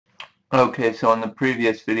Okay, so in the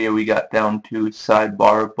previous video we got down to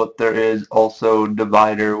sidebar, but there is also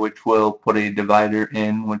divider, which will put a divider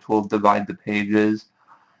in, which will divide the pages.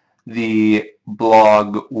 The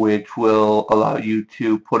blog, which will allow you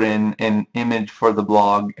to put in an image for the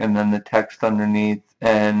blog and then the text underneath,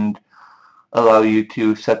 and allow you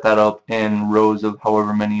to set that up in rows of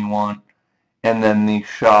however many you want. And then the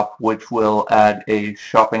shop, which will add a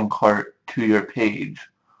shopping cart to your page.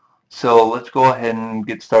 So let's go ahead and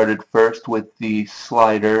get started first with the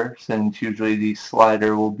slider, since usually the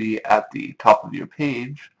slider will be at the top of your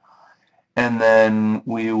page. And then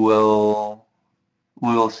we will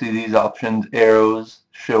see these options: arrows,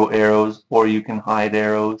 show arrows, or you can hide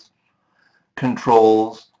arrows;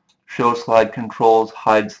 controls, show slide controls,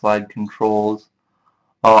 hide slide controls;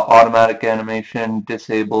 automatic animation,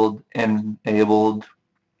 disabled, enabled;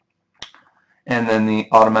 and then the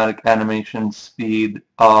automatic animation speed.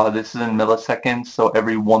 This is in milliseconds, so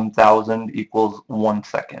every 1,000 equals 1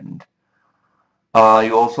 second.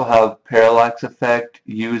 You also have parallax effect,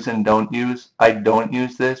 use and don't use. I don't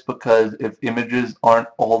use this because if images aren't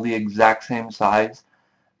all the exact same size,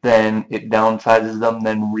 then it downsizes them,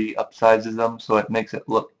 then re-upsizes them, so it makes it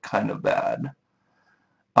look kind of bad.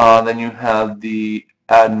 Then you have the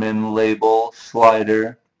admin label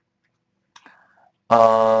slider.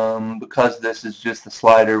 Because this is just the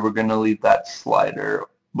slider, we're going to leave that slider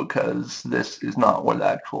because this is not where the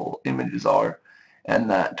actual images are, and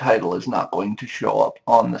that title is not going to show up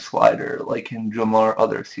on the slider like in Joomla or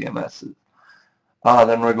other CMSs.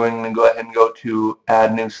 Then we're going to go ahead and go to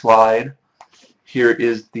Add New Slide. Here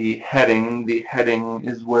is the heading. The heading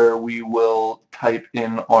is where we will type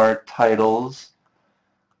in our titles.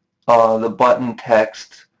 The button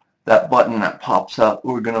text, that button that pops up,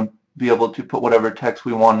 we're going to be able to put whatever text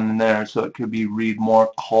we want in there, so it could be read more,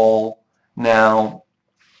 call, now,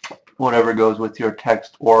 whatever goes with your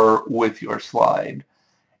text or with your slide.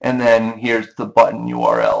 And then here's the button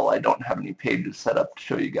URL. I don't have any pages set up to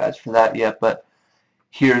show you guys for that yet, but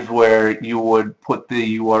here's where you would put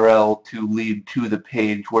the URL to lead to the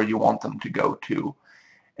page where you want them to go to.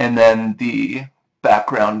 And then the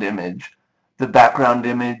background image. The background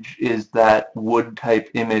image is that wood type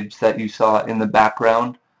image that you saw in the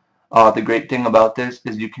background. The great thing about this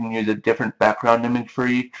is you can use a different background image for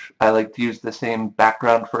each. I like to use the same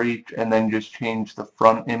background for each and then just change the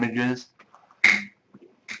front images,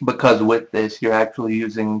 because with this you're actually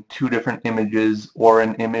using two different images, or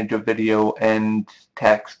an image, a video, and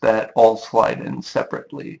text that all slide in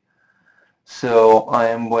separately. So I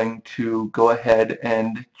am going to go ahead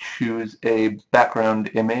and choose a background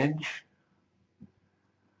image.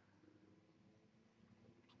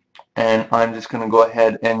 And I'm just going to go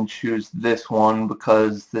ahead and choose this one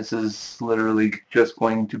because this is literally just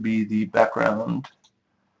going to be the background.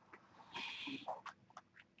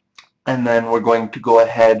 And then we're going to go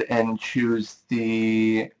ahead and choose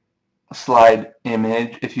the slide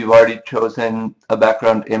image. If you've already chosen a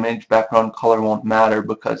background image, background color won't matter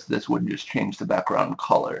because this would just change the background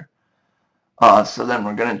color. So then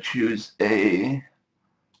we're going to choose a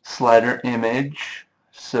slider image.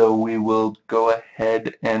 So we will go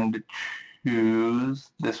ahead and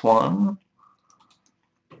choose this one.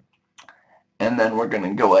 And then we're going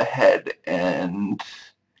to go ahead and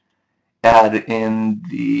add in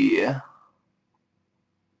the,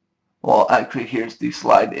 well, actually here's the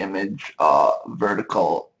slide image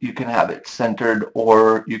vertical. You can have it centered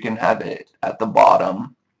or you can have it at the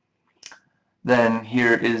bottom. Then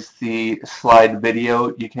here is the slide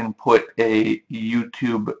video. You can put a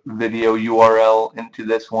YouTube video URL into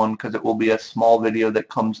this one because it will be a small video that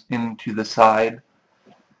comes into the side.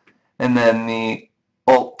 And then the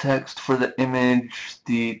alt text for the image,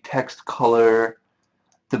 the text color,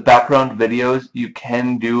 the background videos. You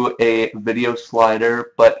can do a video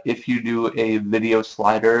slider, but if you do a video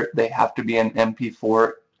slider, they have to be an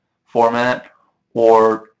MP4 format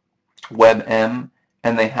or WebM,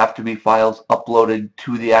 and they have to be files uploaded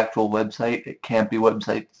to the actual website. It can't be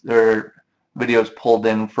websites or videos pulled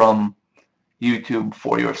in from YouTube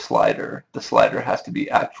for your slider. The slider has to be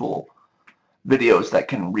actual videos that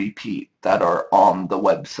can repeat, that are on the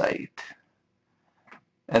website.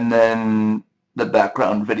 And then the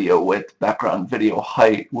background video width, background video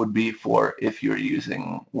height would be for if you're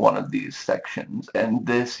using one of these sections. And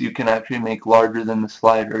this you can actually make larger than the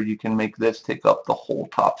slider. You can make this take up the whole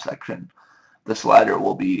top section. The slider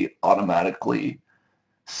will be automatically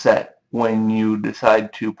set when you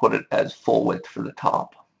decide to put it as full width for the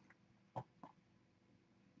top.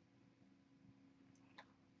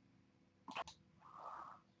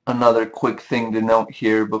 Another quick thing to note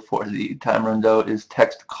here before the time runs out is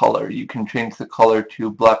text color. You can change the color to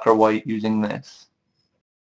black or white using this.